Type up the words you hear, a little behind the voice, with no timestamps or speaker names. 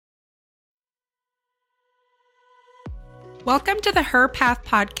Welcome to the Her Path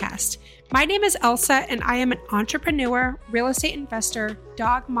podcast. My name is Elsa, and I am an entrepreneur, real estate investor,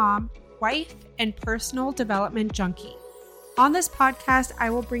 dog mom, wife, and personal development junkie. On this podcast, I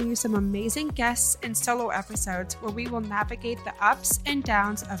will bring you some amazing guests and solo episodes where we will navigate the ups and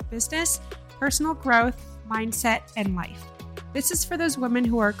downs of business, personal growth, mindset, and life. This is for those women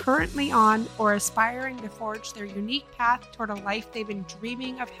who are currently on or aspiring to forge their unique path toward a life they've been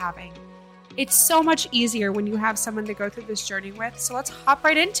dreaming of having. It's so much easier when you have someone to go through this journey with, so let's hop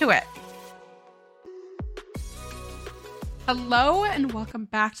right into it. Hello and welcome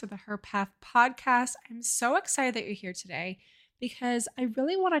back to the Her Path podcast. I'm so excited that you're here today because I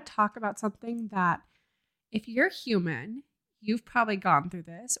really want to talk about something that if you're human, you've probably gone through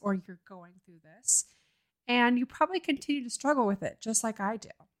this or you're going through this and you probably continue to struggle with it just like I do.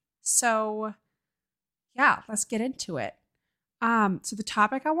 So yeah, let's get into it. So the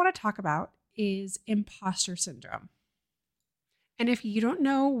topic I want to talk about is imposter syndrome. And if you don't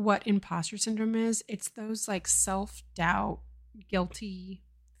know what imposter syndrome is, it's those like self-doubt, guilty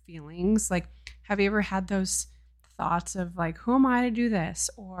feelings. Like, have you ever had those thoughts of like, who am I to do this?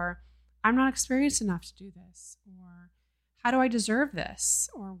 Or I'm not experienced enough to do this. Or how do I deserve this?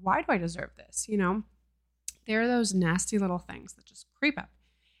 Or why do I deserve this? You know, there are those nasty little things that just creep up.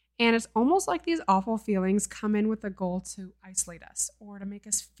 And it's almost like these awful feelings come in with a goal to isolate us or to make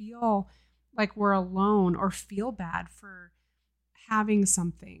us feel like we're alone or feel bad for having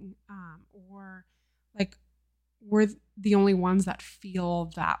something, or like we're the only ones that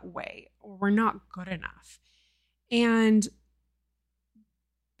feel that way or we're not good enough. And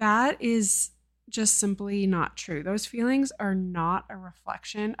that is just simply not true. Those feelings are not a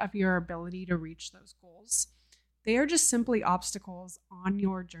reflection of your ability to reach those goals. They are just simply obstacles on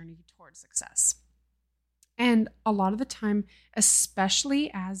your journey towards success. And a lot of the time, especially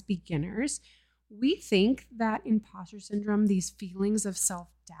as beginners, we think that imposter syndrome, these feelings of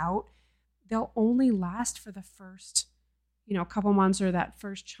self-doubt, they'll only last for the first, couple months or that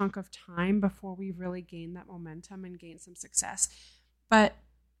first chunk of time before we really gain that momentum and gain some success. But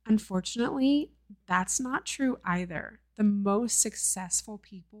unfortunately, that's not true either. The most successful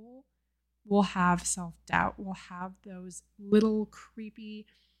people will have self-doubt, will have those little creepy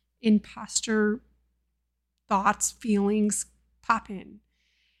imposter thoughts, feelings pop in.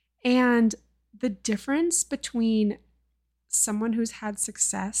 And the difference between someone who's had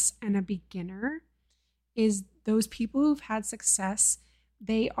success and a beginner is those people who've had success,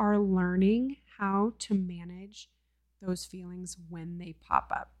 they are learning how to manage those feelings when they pop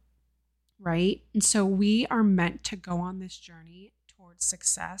up, right? And so we are meant to go on this journey towards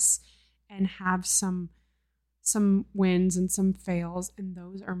success and have some wins and some fails, and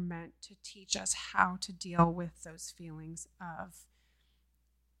those are meant to teach us how to deal with those feelings of,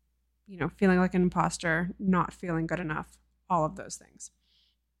 feeling like an imposter, not feeling good enough, all of those things.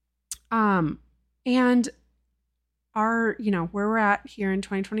 And our, where we're at here in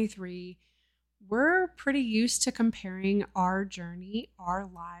 2023, we're pretty used to comparing our journey, our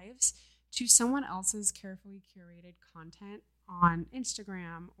lives, to someone else's carefully curated content on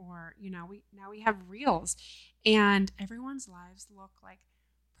Instagram, or we have reels and everyone's lives look like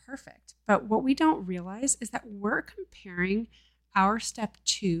perfect. But what we don't realize is that we're comparing our step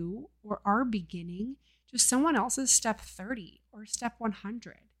 2 or our beginning to someone else's step 30 or step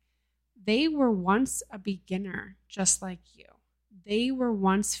 100. They were once a beginner just like you. They were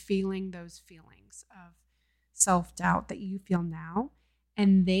once feeling those feelings of self-doubt that you feel now,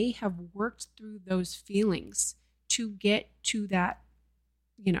 and they have worked through those feelings to get to that,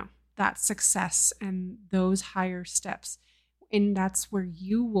 that success and those higher steps. And that's where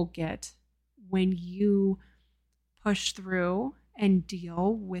you will get when you push through and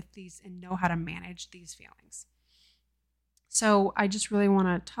deal with these and know how to manage these feelings. So I just really want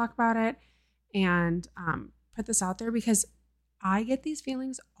to talk about it and put this out there because I get these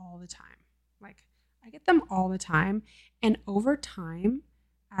feelings all the time. Like, I get them all the time. And over time,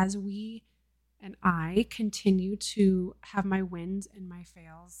 as we and I continue to have my wins and my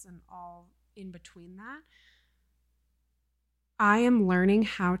fails and all in between that, I am learning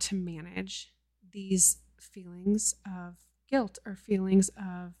how to manage these feelings of guilt or feelings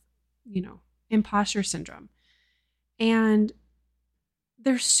of, imposter syndrome. And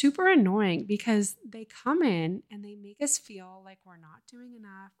they're super annoying because they come in and they make us feel like we're not doing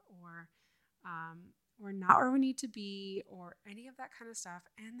enough or we're not where we need to be or any of that kind of stuff.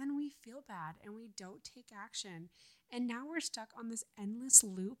 And then we feel bad and we don't take action. And now we're stuck on this endless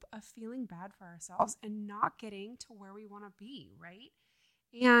loop of feeling bad for ourselves and not getting to where we want to be, right?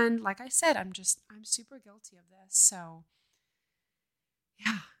 And like I said, I'm super guilty of this. So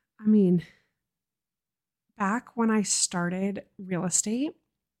yeah, back when I started real estate,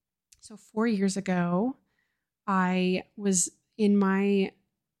 so 4 years ago, I was in my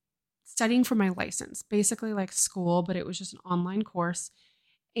studying for my license, basically like school, but it was just an online course.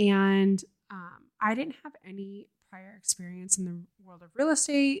 And I didn't have any prior experience in the world of real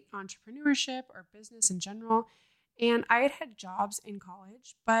estate, entrepreneurship, or business in general. And I had had jobs in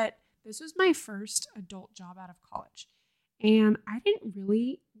college, but this was my first adult job out of college. And I didn't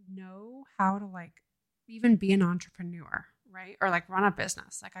really know how to like even be an entrepreneur, right? Or like run a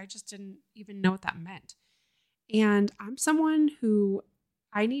business. Like I just didn't even know what that meant. And I'm someone who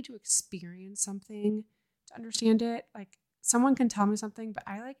I need to experience something to understand it. Like someone can tell me something, but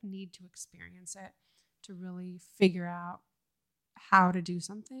I like need to experience it to really figure out how to do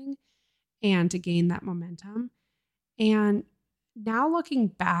something and to gain that momentum. And now looking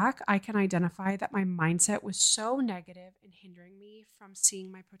back, I can identify that my mindset was so negative and hindering me from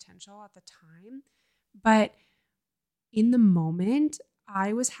seeing my potential at the time. But in the moment,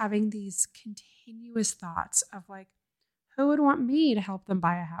 I was having these continuous thoughts of like, who would want me to help them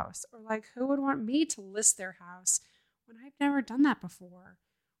buy a house? Or like, who would want me to list their house when I've never done that before?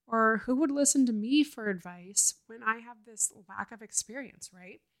 Or who would listen to me for advice when I have this lack of experience,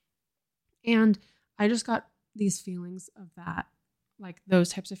 right? And I just got these feelings of that, like those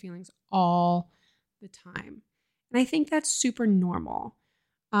types of feelings all the time. And I think that's super normal.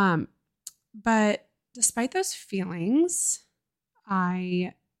 But despite those feelings,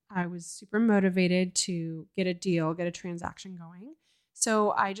 I was super motivated to get a deal, get a transaction going.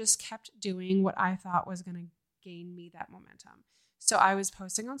 So I just kept doing what I thought was going to gain me that momentum. So I was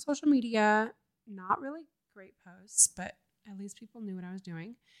posting on social media, not really great posts, but at least people knew what I was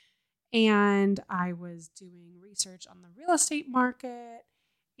doing. And I was doing research on the real estate market,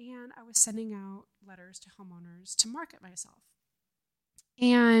 and I was sending out letters to homeowners to market myself.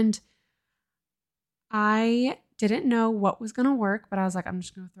 And I didn't know what was going to work, but I was like, I'm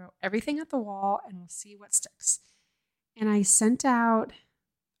just going to throw everything at the wall and we'll see what sticks. And I sent out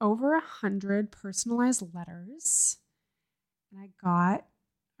over 100 personalized letters, and I got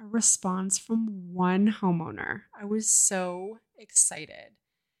a response from one homeowner. I was so excited.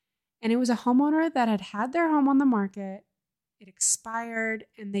 And it was a homeowner that had had their home on the market. It expired,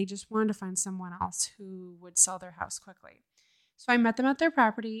 and they just wanted to find someone else who would sell their house quickly. So I met them at their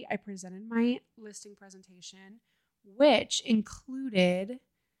property. I presented my listing presentation, which included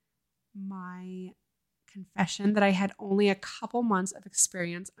my confession that I had only a couple months of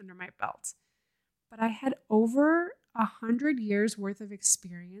experience under my belt. But I had over 100 years worth of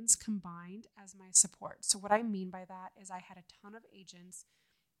experience combined as my support. So what I mean by that is I had a ton of agents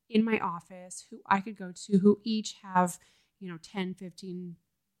in my office who I could go to who each have, 10, 15,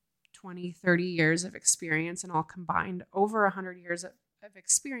 20, 30 years of experience, and all combined over 100 years of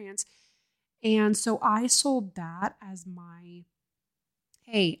experience. And so I sold that as my,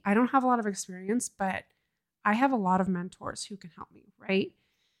 hey, I don't have a lot of experience, but I have a lot of mentors who can help me, right?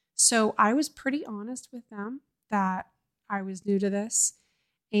 So I was pretty honest with them that I was new to this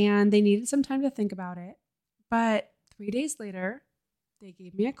and they needed some time to think about it. But 3 days later, they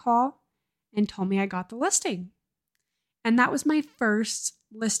gave me a call and told me I got the listing. And that was my first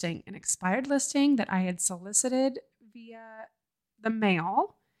listing, an expired listing that I had solicited via the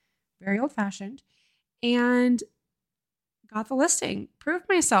mail, very old fashioned, and got the listing, proved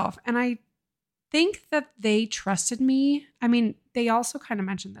myself. And I think that they trusted me. I mean, they also kind of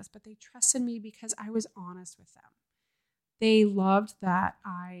mentioned this, but they trusted me because I was honest with them. They loved that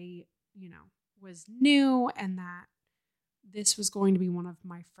I, was new and that this was going to be one of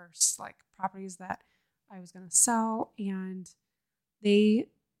my first properties that I was going to sell, and they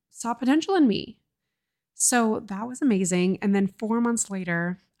saw potential in me. So that was amazing. And then 4 months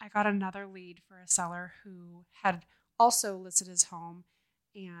later, I got another lead for a seller who had also listed his home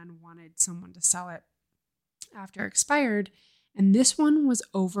and wanted someone to sell it after it expired. And this one was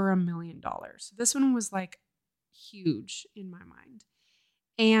over $1 million. This one was huge in my mind.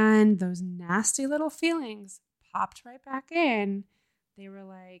 And those nasty little feelings popped right back in. They were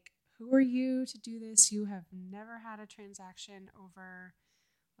like, who are you to do this? You have never had a transaction over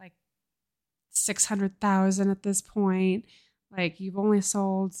 600,000 at this point. You've only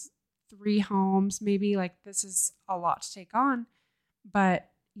sold 3 homes. Maybe this is a lot to take on. But,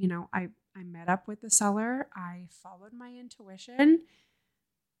 I met up with the seller. I followed my intuition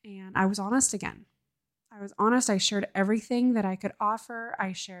and I was honest again. I was honest. I shared everything that I could offer.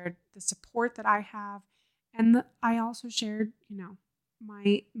 I shared the support that I have. And I also shared,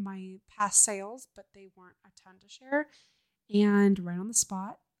 my past sales, but they weren't a ton to share. And right on the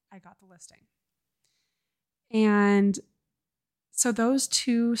spot, I got the listing. And so those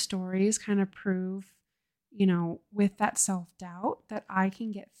two stories kind of prove with that self-doubt, that I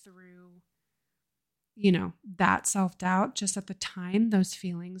can get through, that self-doubt. Just at the time, those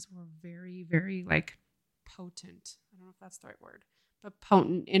feelings were very, very like potent. I don't know if that's the right word, but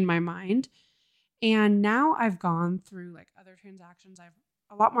potent in my mind. And now I've gone through like other transactions. I have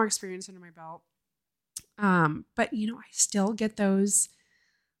a lot more experience under my belt. But I still get those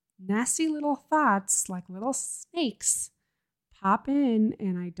nasty little thoughts, like little snakes pop in,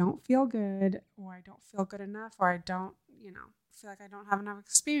 and I don't feel good, or I don't feel good enough, or I don't, feel like I don't have enough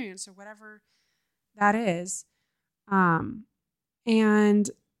experience, or whatever that is. And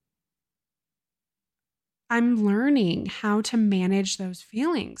I'm learning how to manage those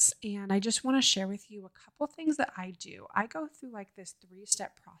feelings. And I just want to share with you a couple things that I do. I go through like this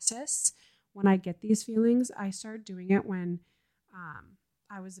 3-step process when I get these feelings. I started doing it when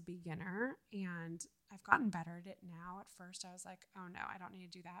I was a beginner, and I've gotten better at it now. At first I was like, oh no, I don't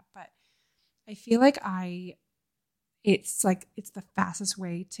need to do that. But I feel like it's the fastest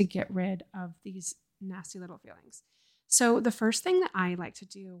way to get rid of these nasty little feelings. So the first thing that I like to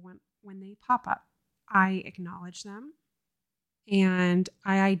do when they pop up, I acknowledge them and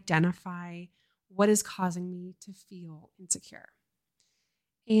I identify what is causing me to feel insecure.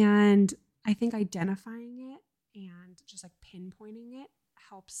 And I think identifying it and just like pinpointing it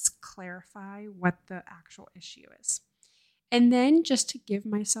helps clarify what the actual issue is. And then just to give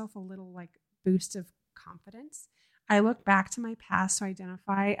myself a little like boost of confidence, I look back to my past to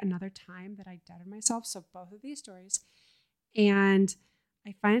identify another time that I doubted myself. So both of these stories. And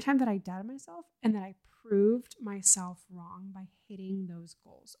I find a time that I doubted myself and that I proved myself wrong by hitting those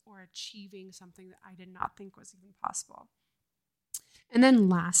goals or achieving something that I did not think was even possible. And then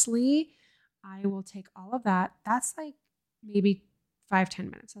lastly, I will take all of that. That's like maybe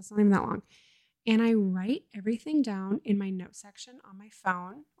 5-10 minutes. That's not even that long. And I write everything down in my note section on my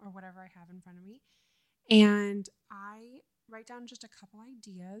phone or whatever I have in front of me. And I write down just a couple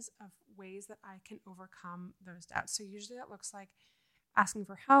ideas of ways that I can overcome those doubts. So usually that looks like asking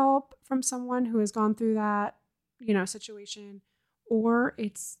for help from someone who has gone through that, situation, or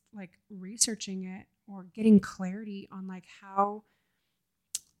it's like researching it or getting clarity on like how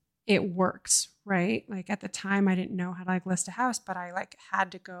it works, right? Like at the time I didn't know how to like list a house, but I like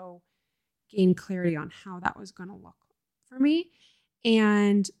had to go gain clarity on how that was going to look for me.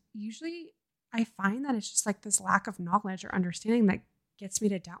 And usually I find that it's just like this lack of knowledge or understanding that gets me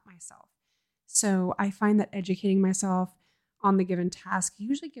to doubt myself. So I find that educating myself on the given task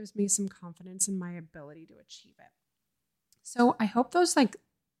usually gives me some confidence in my ability to achieve it. So I hope that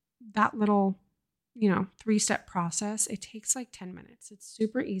little, 3-step process, it takes like 10 minutes. It's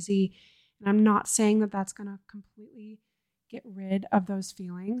super easy. And I'm not saying that that's going to completely get rid of those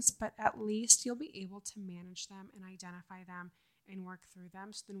feelings, but at least you'll be able to manage them and identify them and work through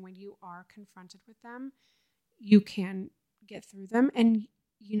them. So then when you are confronted with them, you can get through them. And,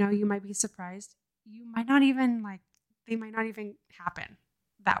 you might be surprised. You might not even they might not even happen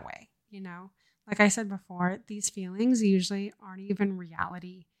that way. Like I said before, these feelings usually aren't even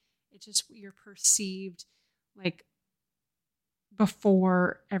reality. It's just you're perceived like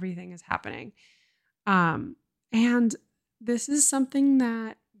before everything is happening. And this is something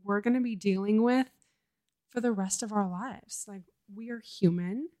that we're going to be dealing with for the rest of our lives. Like we are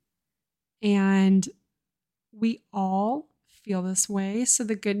human and we all feel this way. So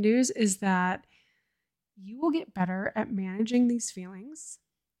the good news is that you will get better at managing these feelings,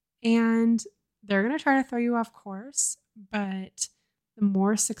 and they're going to try to throw you off course, but the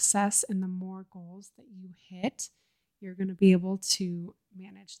more success and the more goals that you hit, you're going to be able to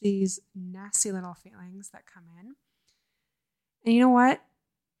manage these nasty little feelings that come in. And you know what?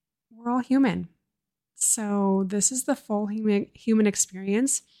 We're all human. So this is the full human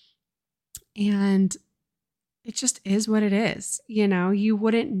experience, and it just is what it is. You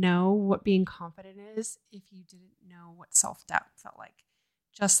wouldn't know what being confident is if you didn't know what self-doubt felt like.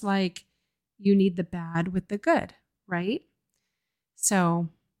 Just like you need the bad with the good, right? So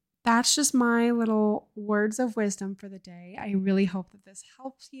that's just my little words of wisdom for the day. I really hope that this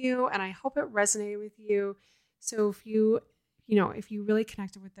helps you, and I hope it resonated with you. So if you really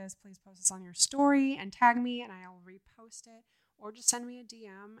connected with this, please post this on your story and tag me and I'll repost it, or just send me a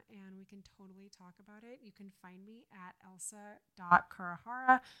DM and we can totally talk about it. You can find me at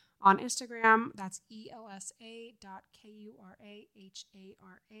elsa.kurahara on Instagram. That's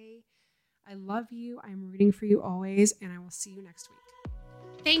elsa.kurahara. I love you. I'm rooting for you always, and I will see you next week.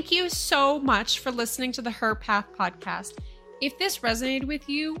 Thank you so much for listening to the Her Path podcast. If this resonated with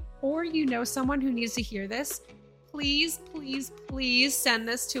you, or you know someone who needs to hear this, please, please, please send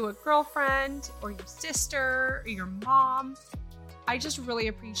this to a girlfriend or your sister or your mom. I just really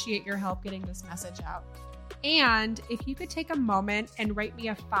appreciate your help getting this message out. And if you could take a moment and write me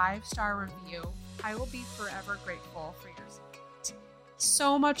a 5-star review, I will be forever grateful for your support.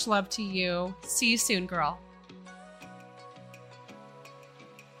 So much love to you. See you soon, girl.